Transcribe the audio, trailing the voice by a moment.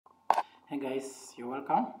Hey guys, you're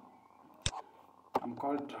welcome. I'm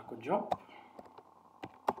called Draco Job.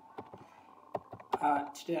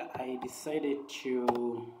 Today I decided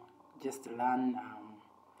to just learn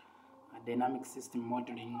a dynamic system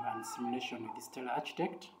modeling and simulation with the STELLA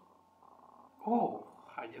Architect. Oh,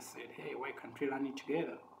 I just said, hey, why can't we learn it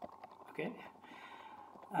together? Okay.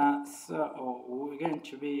 So we're going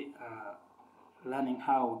to be learning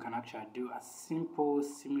how we can actually do a simple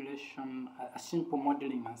simulation, a simple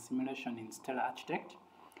modeling and simulation in STELLA Architect.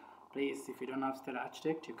 Please, if you don't have STELLA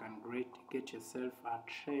Architect, you can get yourself a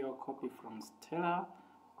trial copy from STELLA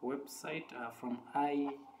website, from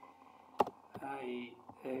ISEE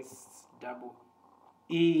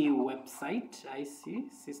website,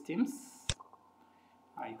 IC Systems.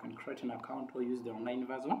 You can create an account or use the online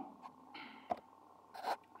version.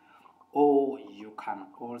 Or you can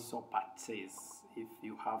also purchase if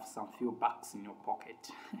you have some few bucks in your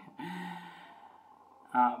pocket.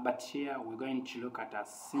 But here we're going to look at a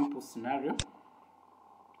simple scenario.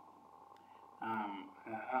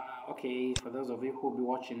 Okay, for those of you who will be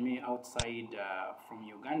watching me outside from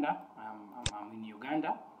Uganda, I'm in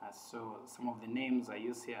Uganda, so some of the names I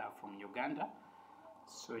use here are from Uganda,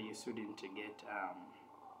 so you shouldn't get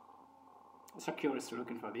so curious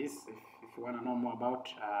looking for this. If you want to know more about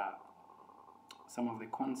some of the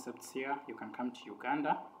concepts here, you can come to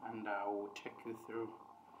Uganda and I will take you through.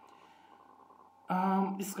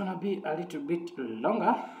 This is gonna be a little bit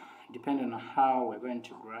longer depending on how we're going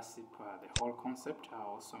to grasp the whole concept.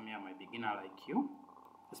 Also, me, I'm a beginner like you.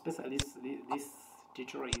 Especially this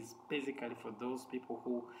tutorial is basically for those people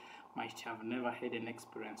who might have never had an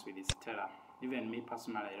experience with STELLA. Even me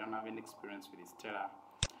personally, I don't have any experience with STELLA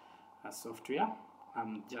software.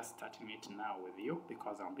 I'm just starting it now with you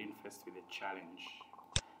because I'm being faced with a challenge.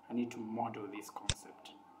 I need to model this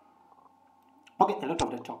concept. Okay, a lot of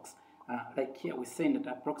the talks. Like here, we're saying that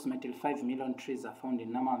approximately 5 million trees are found in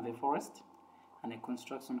Namamve forest, and a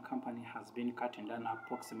construction company has been cutting down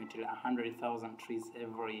approximately 100,000 trees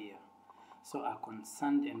every year. So a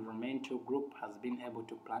concerned environmental group has been able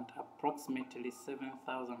to plant approximately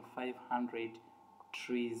 7,500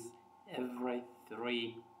 trees every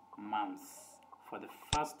 3 months for the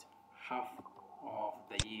first half of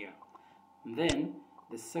the year. Then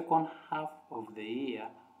the second half of the year,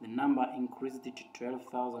 the number increased to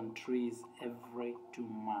 12,000 trees every 2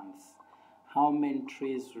 months. How many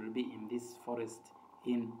trees will be in this forest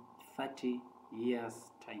in 30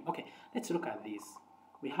 years time? Okay, let's look at this.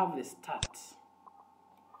 We have the stats,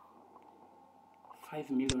 5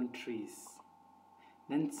 million trees.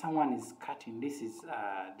 Then someone is cutting. This is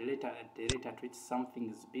the rate at which something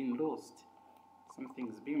is being lost. Something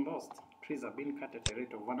is being lost. Trees are being cut at a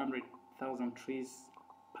rate of 100,000 trees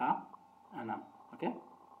per annum. Okay?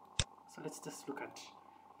 So let's just look at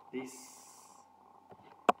this.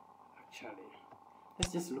 Actually,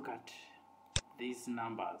 let's just look at these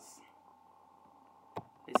numbers.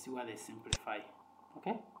 Let's see where they simplify.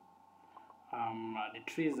 Okay? The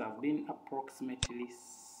trees have been approximately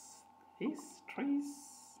these trees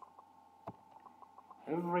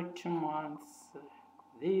every 2 months.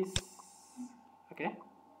 This. Okay?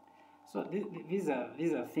 So these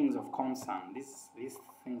are things of concern. These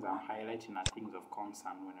things I'm highlighting are things of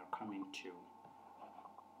concern when you're coming to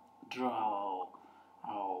draw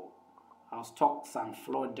our stocks and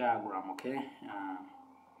flow diagram. Okay.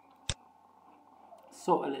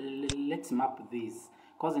 So let's map these,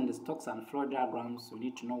 because in the stocks and flow diagrams we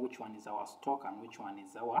need to know which one is our stock and which one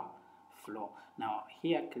is our flow. Now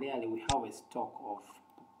here clearly we have a stock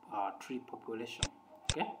of tree population.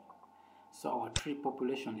 Okay. So our tree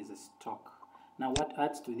population is a stock. Now what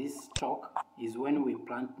adds to this stock is when we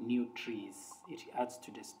plant new trees, it adds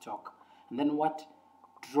to the stock. And then what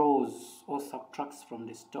draws or subtracts from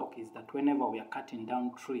the stock is that whenever we are cutting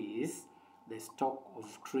down trees, the stock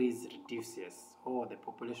of trees reduces, or the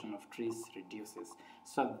population of trees reduces.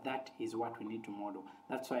 So that is what we need to model.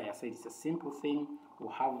 That's why I said it's a simple thing. We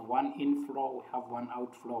have one inflow, we have one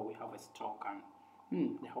outflow, we have a stock,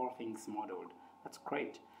 and the whole thing is modeled. That's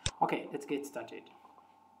great. Okay, let's get started.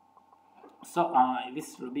 So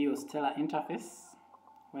this will be your STELLA interface.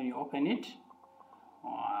 When you open it,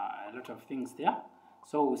 a lot of things there.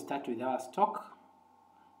 So we'll start with our stock.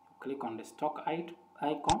 Click on the stock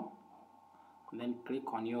icon, and then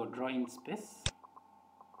click on your drawing space.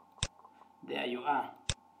 There you are.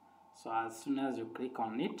 So as soon as you click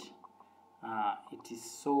on it, it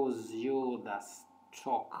shows you the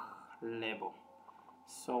stock label.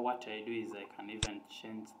 So what I do is I can even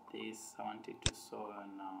change this. I want it to show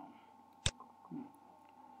now.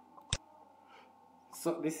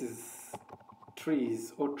 So this is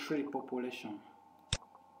trees or tree population.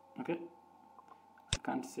 Okay,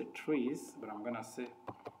 can't say trees, but I'm gonna say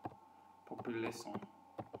population.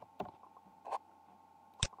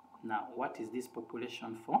 Now what is this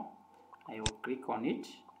population for? I will click on it,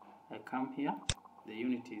 I come here, the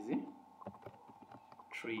unit is in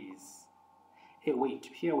trees. Hey, wait,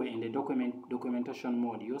 here we're in the documentation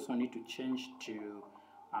mode. You also need to change to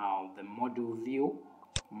the model view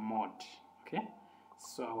mode. Okay,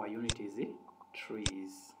 so our unit is in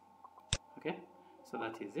trees. Okay, so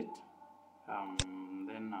that is it.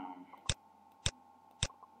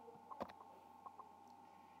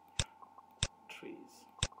 Trees.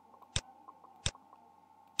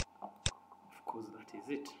 Of course, that is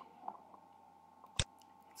it.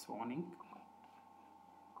 It's warning.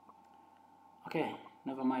 Okay,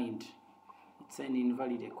 never mind. It's an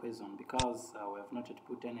invalid equation because we have not yet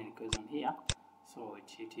put any equation here, so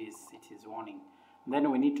it is warning. Then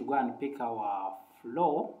we need to go and pick our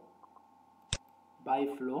flow by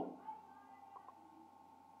flow.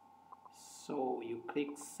 So you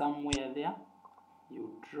click somewhere there,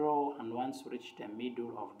 you draw, and once you reach the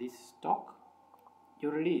middle of this stock, you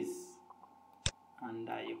release, and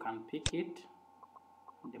you can pick it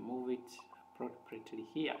and move it appropriately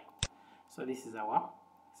here. So this is our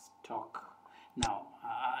stock. Now,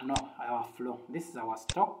 our flow. This is our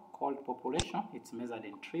stock called population. It's measured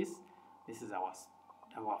in trees. This is our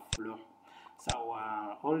flow. So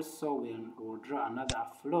also we'll draw another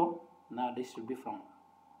flow. Now this will be from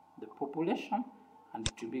the population, and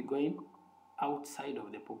it will be going outside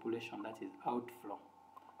of the population. That is outflow.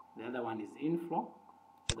 The other one is inflow.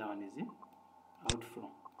 The other one is in outflow.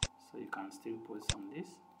 So you can still put on this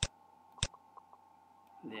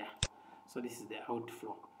there. So this is the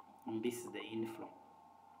outflow, and this is the inflow.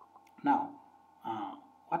 Now,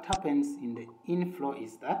 what happens in the inflow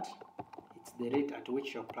is that it's the rate at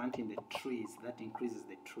which you're planting the trees that increases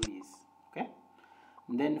the trees. Okay.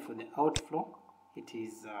 And then for the outflow, it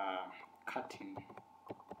is cutting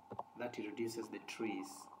that reduces the trees.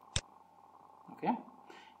 Okay.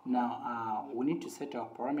 Now we need to set our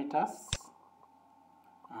parameters.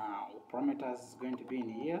 Parameters is going to be in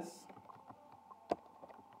years.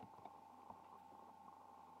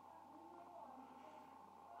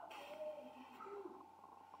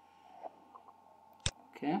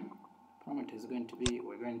 Okay, parameter is going to be,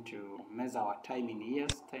 we're going to measure our time in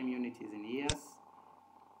years. Time unit is in years.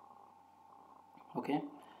 Okay,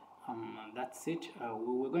 that's it.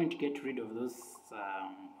 We're going to get rid of those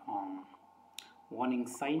warning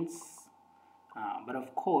signs. But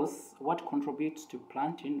of course, what contributes to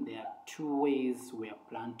planting, there are two ways we are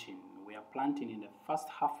planting. We are planting in the first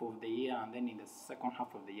half of the year and then in the second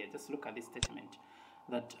half of the year. Just look at this statement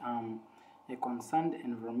that a concerned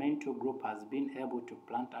environmental group has been able to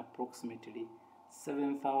plant approximately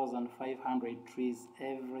 7,500 trees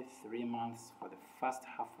every 3 months for the first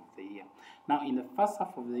half of the year. Now, in the first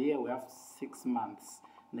half of the year, we have 6 months.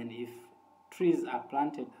 Then if trees are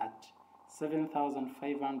planted at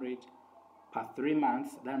 7,500 per 3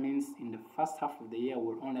 months, that means in the first half of the year,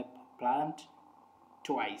 we'll only plant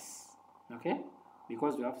twice. Okay?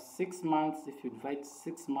 Because we have 6 months. If you divide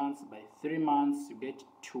 6 months by 3 months, you get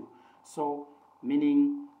 2. So,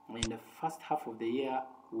 meaning in the first half of the year,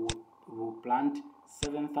 we'll plant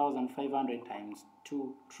 7,500 times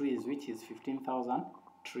 2 trees, which is 15,000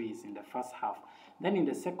 trees in the first half. Then in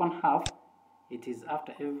the second half, it is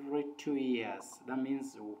after every 2 years. That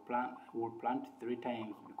means we'll plant 3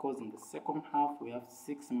 times, because in the second half we have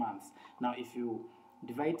 6 months. Now, if you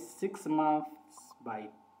divide 6 months by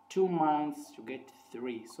 2 months, you get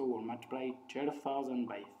 3. So we'll multiply 12,000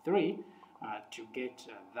 by 3 to get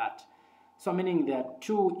that. So meaning there are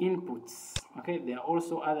 2 inputs. Okay, there are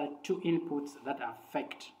also other 2 inputs that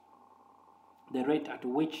affect the rate at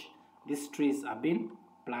which these trees are being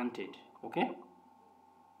planted. Okay.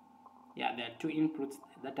 Yeah, there are 2 inputs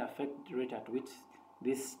that affect the rate at which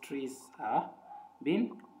these trees are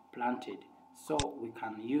being planted. So we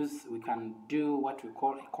can do what we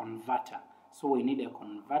call a converter. So we need a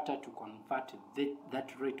converter to convert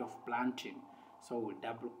that rate of planting. So we'll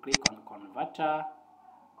double click on converter.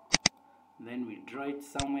 Then we draw it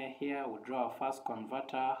somewhere here. We'll draw our first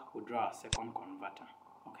converter. We'll draw our second converter.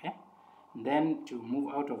 Okay. And then to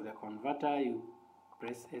move out of the converter, you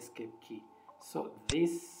press escape key. So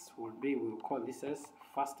this will be, we'll call this as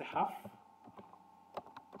first half.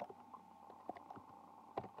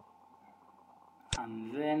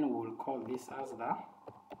 And then we'll call this as the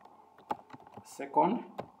second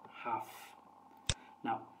half.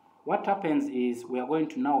 Now, what happens is we are going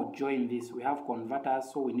to now join this. We have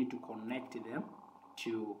converters, so we need to connect them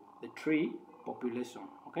to the tree population.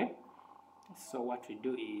 Okay. So what we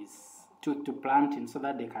do is to plant in so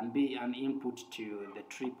that they can be an input to the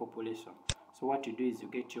tree population. So what you do is you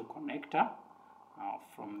get your connector.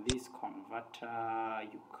 From this converter,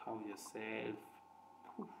 you curve yourself.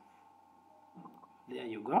 There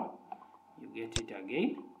you go. You get it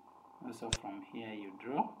again. Also from here you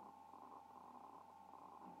draw.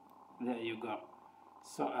 There you go.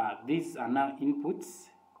 So these are now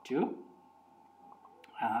inputs to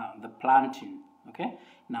the planting. Okay.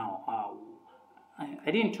 Now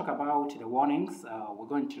I didn't talk about the warnings. We're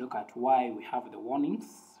going to look at why we have the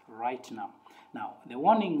warnings right now. Now, the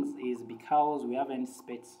warnings is because we haven't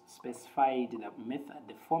specified the method,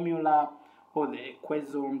 the formula, or the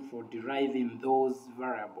equation for deriving those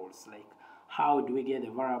variables. Like, how do we get the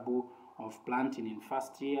variable of planting in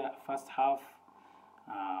first half,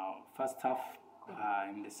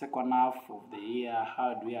 in the second half of the year?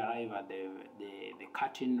 How do we arrive at the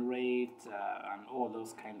cutting rate and all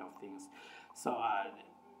those kind of things? So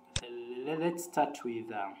let's start with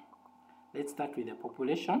the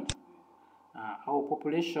population.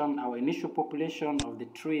 Our initial population of the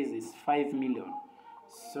trees is 5 million.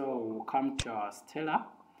 So we'll come to our STELLA,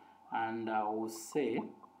 and we'll say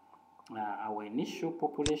our initial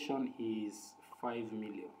population is 5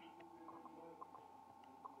 million.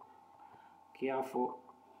 Careful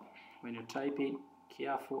when you type in,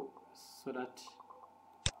 careful, so that,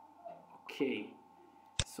 okay.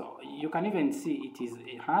 So you can even see it is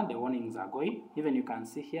the warnings are going. Even you can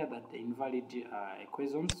see here that the invalid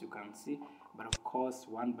equations, you can see, but of course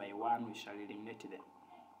one by one we shall eliminate them.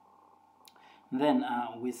 Then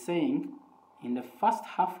we're saying in the first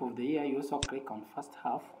half of the year, you also click on first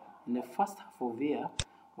half. In the first half of the year,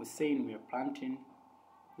 we're saying we are planting.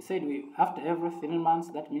 We said after every 3 months,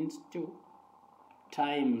 that means 2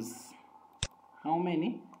 times how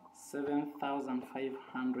many?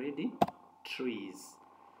 7,500 trees.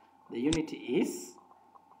 The unit is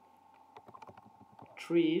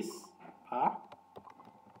trees per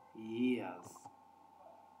years,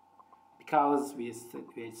 because we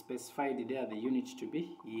specified there the unit to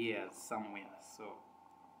be years somewhere. So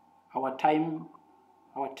our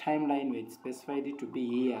timeline, we specified it to be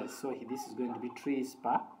years, so this is going to be trees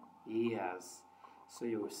per years. So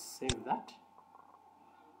you will save that.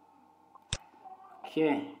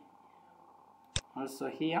 Okay, also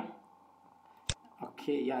here,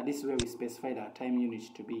 okay, yeah, this is where we specified our time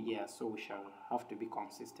unit to be years, so we shall have to be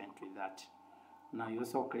consistent with that. Now you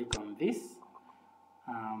also click on this.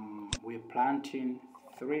 We're planting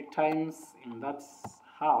 3 times in that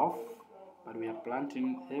half, but we are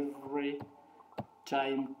planting every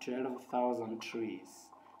time 12,000 trees,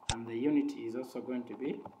 and the unit is also going to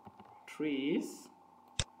be trees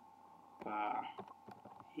per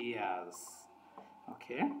years.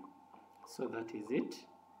 Okay, so that is it.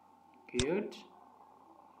 Good.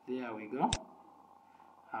 There we go.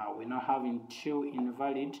 We're now having 2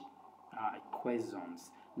 invalid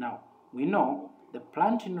equations. Now we know the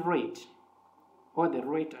planting rate, or the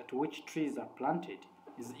rate at which trees are planted,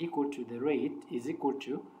 is equal to the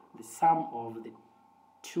sum of the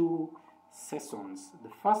 2 seasons, the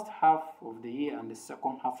first half of the year and the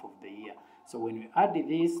second half of the year. So when we add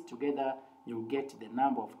these together, you get the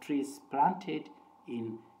number of trees planted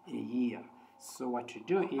in a year. So what you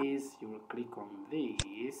do is you will click on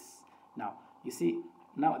this. Now you see,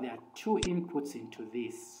 now there are 2 inputs into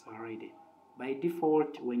this already. By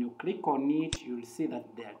default, when you click on it, you will see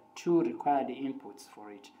that there are 2 required inputs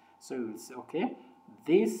for it. So you will say, okay,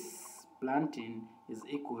 this planting is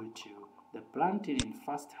equal to the planting in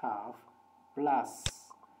first half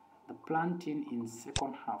plus the planting in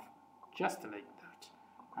second half, just like that.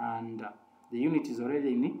 And the unit is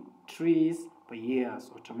already in trees per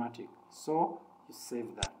years, automatic. So you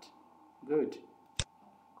save that. Good.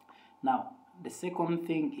 Now the second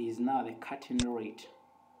thing is now the cutting rate.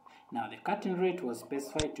 Now the cutting rate was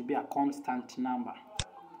specified to be a constant number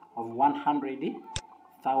of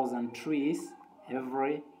 100,000 trees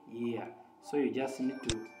every year. So you just need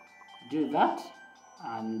to do that,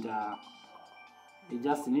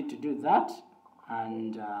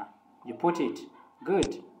 and you put it.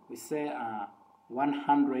 Good. We say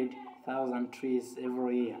 100,000 trees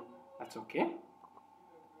every year. That's okay.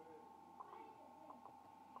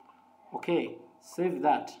 Okay, save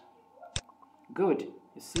that. Good.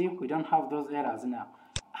 You see, we don't have those errors now.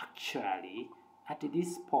 Actually, at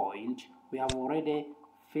this point, we have already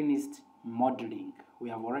finished modeling. We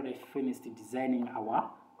have already finished designing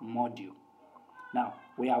our module. Now,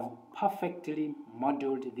 we have perfectly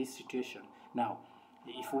modeled this situation. Now,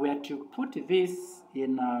 if we were to put this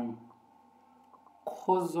in a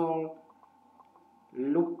causal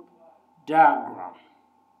loop diagram,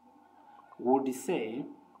 we would say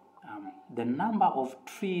the number of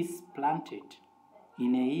trees planted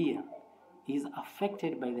in a year is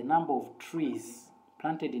affected by the number of trees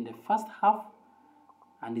planted in the first half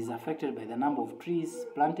and is affected by the number of trees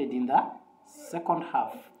planted in the second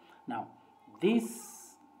half. Now,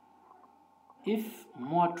 this, if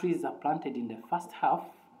more trees are planted in the first half,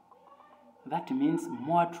 that means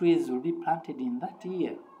more trees will be planted in that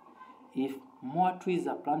year. If more trees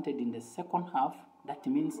are planted in the second half, that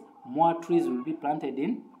means more trees will be planted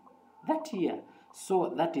in that year.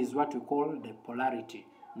 So that is what we call the polarity.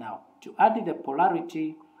 Now, to add the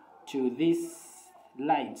polarity to these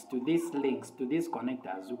lines, to these links, to these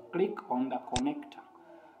connectors, you click on the connector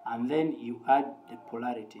and then you add the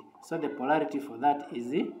polarity. So the polarity for that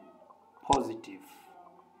is positive.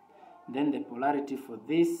 Then the polarity for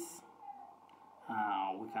this,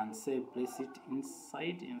 we can say place it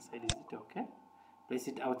inside. Inside, is it okay? Place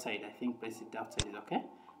it outside. I think place it outside is okay.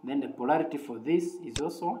 Then the polarity for this is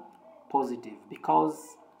also positive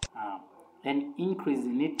because an increase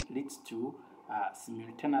in it leads to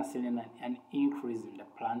simultaneously an increase in the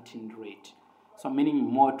planting rate. So meaning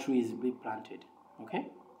more trees will be planted. Okay.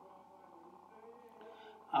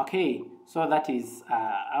 Okay. So that is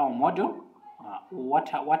our model.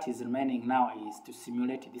 What is remaining now is to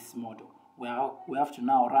simulate this model. We have to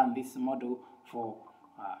now run this model for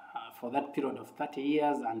that period of 30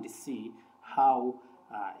 years and see how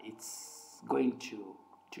it's going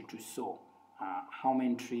to sow. How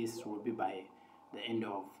many trees will be by the end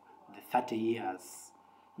of the 30 years.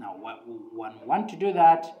 Now, when we want to do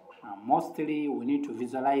that, mostly we need to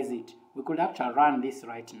visualize it. We could actually run this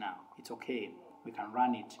right now. It's okay. We can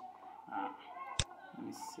run it. Let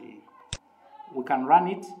me see. We can run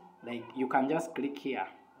it, like you can just click here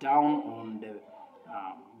down on the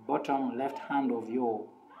bottom left hand of your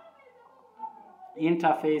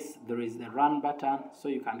interface. There is the run button, so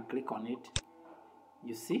you can click on it.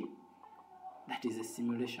 You see, that is a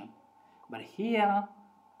simulation. But here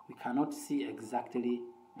we cannot see exactly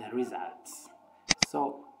the results,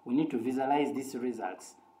 so we need to visualize these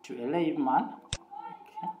results. To a layman,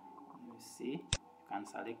 okay, you see, you can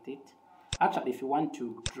select it. Actually, if you want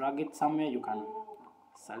to drag it somewhere, you can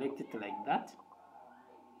select it like that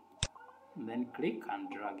and then click and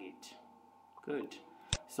drag it. Good.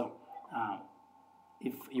 So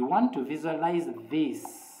if you want to visualize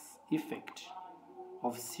this effect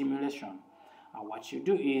of simulation, what you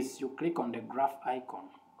do is you click on the graph icon,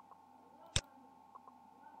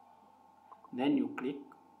 then you click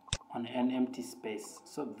on an empty space.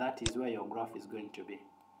 So that is where your graph is going to be.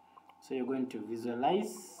 So you're going to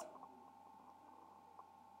visualize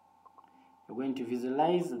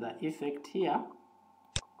the effect here.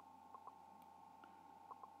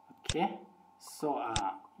 Okay, so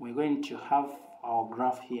we're going to have our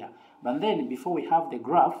graph here, but then before we have the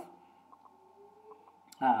graph,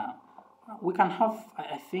 we can have,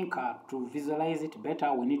 I think, to visualize it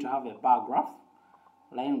better, we need to have a bar graph.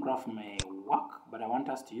 Line graph may work, but I want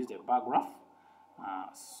us to use the bar graph.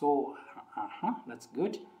 That's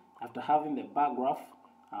good. After having the bar graph,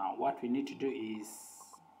 what we need to do is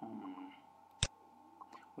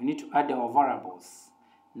we need to add our variables.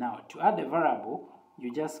 Now, to add a variable,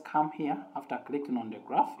 you just come here. After clicking on the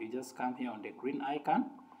graph, you just come here on the green icon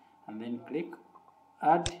and then click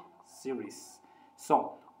add series.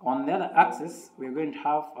 So on the other axis, we're going to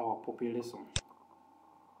have our population,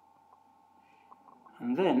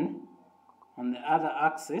 and then on the other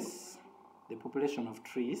axis, the population of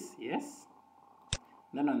trees. Yes.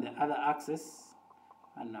 Then on the other axis,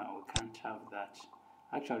 and now we can't have that.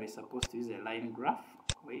 Actually, we're supposed to use a line graph.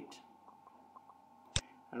 Wait,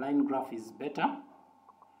 a line graph is better.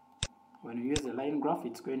 When you use a line graph,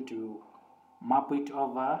 it's going to map it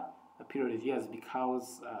over a period of years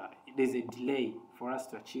because there's a delay for us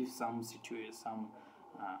to achieve some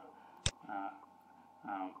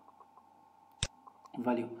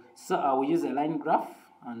value. So we use a line graph,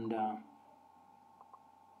 and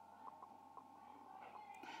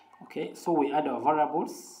okay, so we add our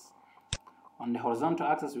variables. On the horizontal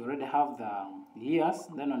axis, we already have the years.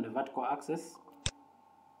 Then on the vertical axis,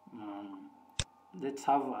 let's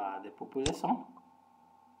have the population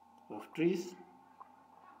of trees.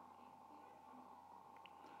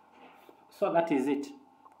 So that is it.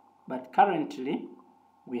 But currently,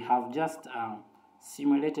 we have just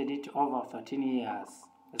simulated it over 13 years.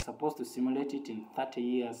 We're supposed to simulate it in 30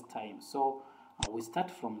 years time. So we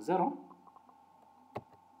start from 0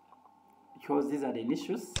 because these are the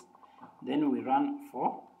initials. Then we run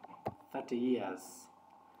for 30 years.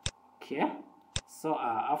 Okay. So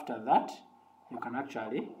after that, you can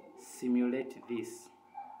actually simulate this.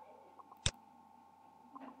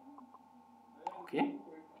 Okay.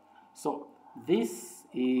 So this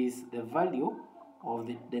is the value of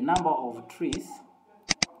the number of trees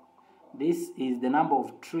this is the number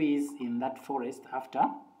of trees in that forest after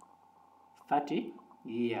 30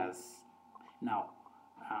 years. Now,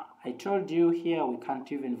 I told you here we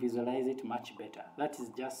can't even visualize it much better. That is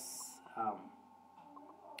just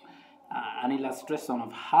an illustration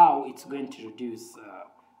of how it's going to reduce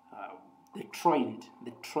the trend,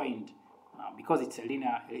 because it's a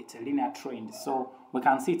linear trend. So we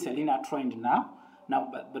can see it's a linear trend now.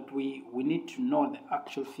 But we need to know the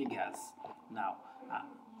actual figures now.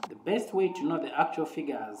 The best way to know the actual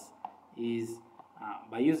figures is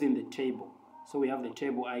by using the table. So we have the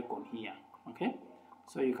table icon here. Okay,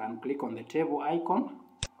 so you can click on the table icon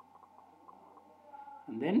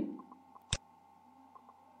and then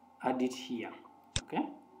add it here. Okay,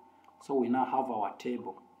 so we now have our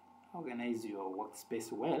table. Organize your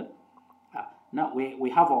workspace well. Now we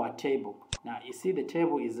have our table. Now you see the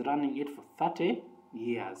table is running it for 30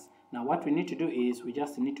 years. Now what we need to do is we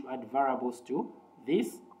just need to add variables to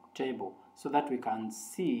this table so that we can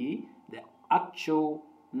see the actual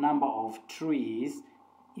number of trees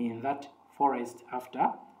in that forest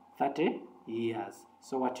after 30 years.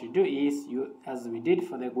 So what you do is, as we did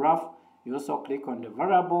for the graph, you also click on the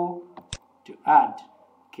variable to add.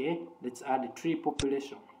 Okay, let's add the tree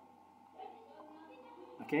population.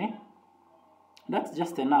 Okay, that's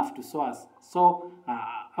just enough to show us. So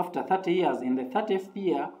after 30 years, in the 30th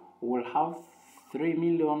year, we'll have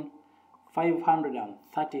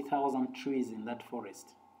 3,530,000 trees in that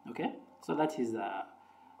forest. Okay, so that is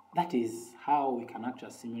how we can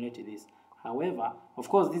actually simulate this. However, of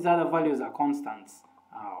course, these other values are constants.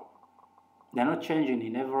 They're not changing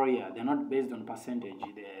in every year. They're not based on percentage.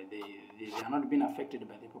 They are not being affected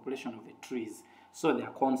by the population of the trees. So they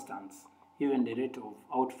are constants. Even the rate of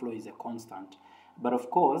outflow is a constant. But of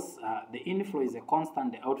course, the inflow is a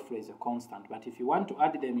constant, the outflow is a constant. But if you want to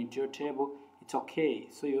add them into your table, it's okay.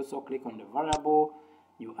 So you also click on the variable,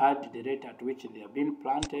 you add the rate at which they are being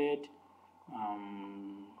planted,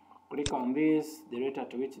 click on this, the rate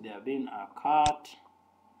at which they are being cut.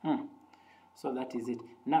 So that is it.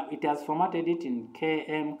 Now it has formatted it in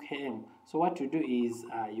km. So what you do is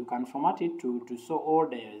you can format it to show all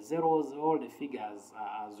the zeros, all the figures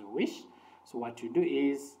as you wish. So what you do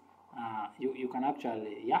is you can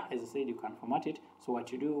actually, as I said, you can format it. So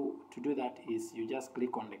what you do to do that is you just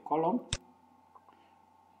click on the column.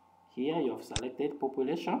 Here you have selected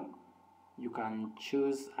population. You can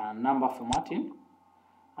choose a number formatting,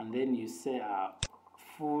 and then you say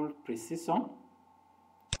full precision,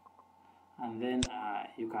 and then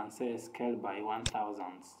you can say scale by 1000.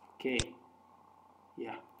 Okay,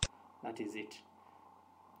 yeah, that is it.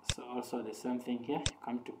 So also the same thing here, you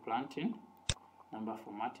come to planting, number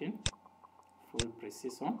formatting, full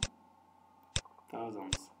precision,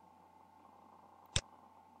 thousands,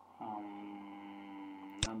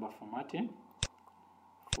 number formatting,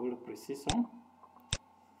 full precision,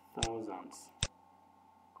 thousands.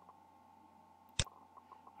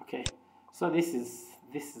 Okay, so this is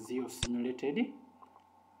your simulated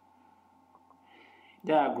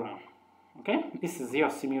diagram. Okay, this is your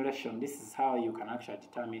simulation. This is how you can actually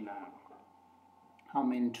determine how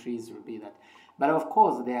many trees will be that. But of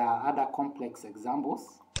course, there are other complex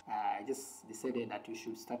examples. I just decided that we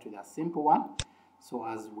should start with a simple one. So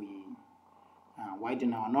as we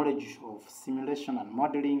widen our knowledge of simulation and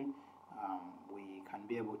modeling, we can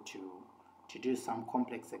be able to do some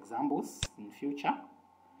complex examples in future.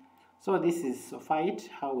 So this is so far it,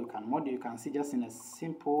 how we can model. You can see just in a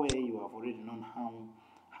simple way, you have already known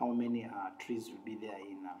how many trees will be there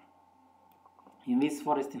in this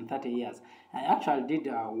forest in 30 years. I actually did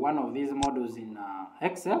one of these models in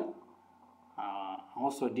Excel. I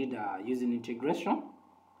also did using integration,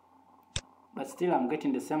 but still I'm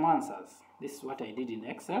getting the same answers. This is what I did in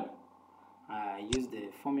Excel. I used the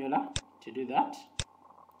formula to do that.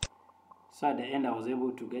 So at the end I was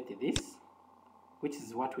able to get this, which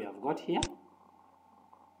is what we have got here.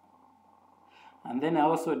 And then I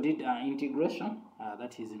also did integration,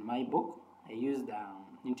 that is in my book. I used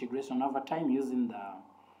integration over time using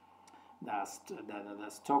the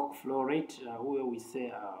stock flow rate, where we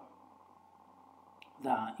say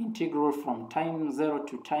the integral from time 0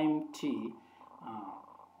 to time t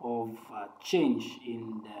of change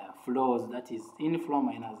in the flows, that is inflow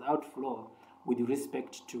minus outflow with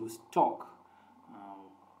respect to stock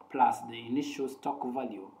plus the initial stock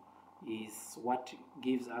value is what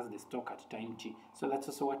gives us the stock at time t. So that's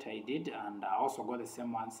also what I did, and I also got the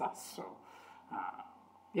same answer. So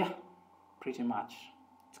yeah, pretty much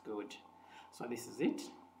it's good. So this is it,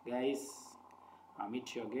 guys. I'll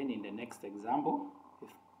meet you again in the next example if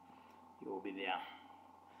you will be there.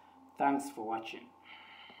 Thanks for watching.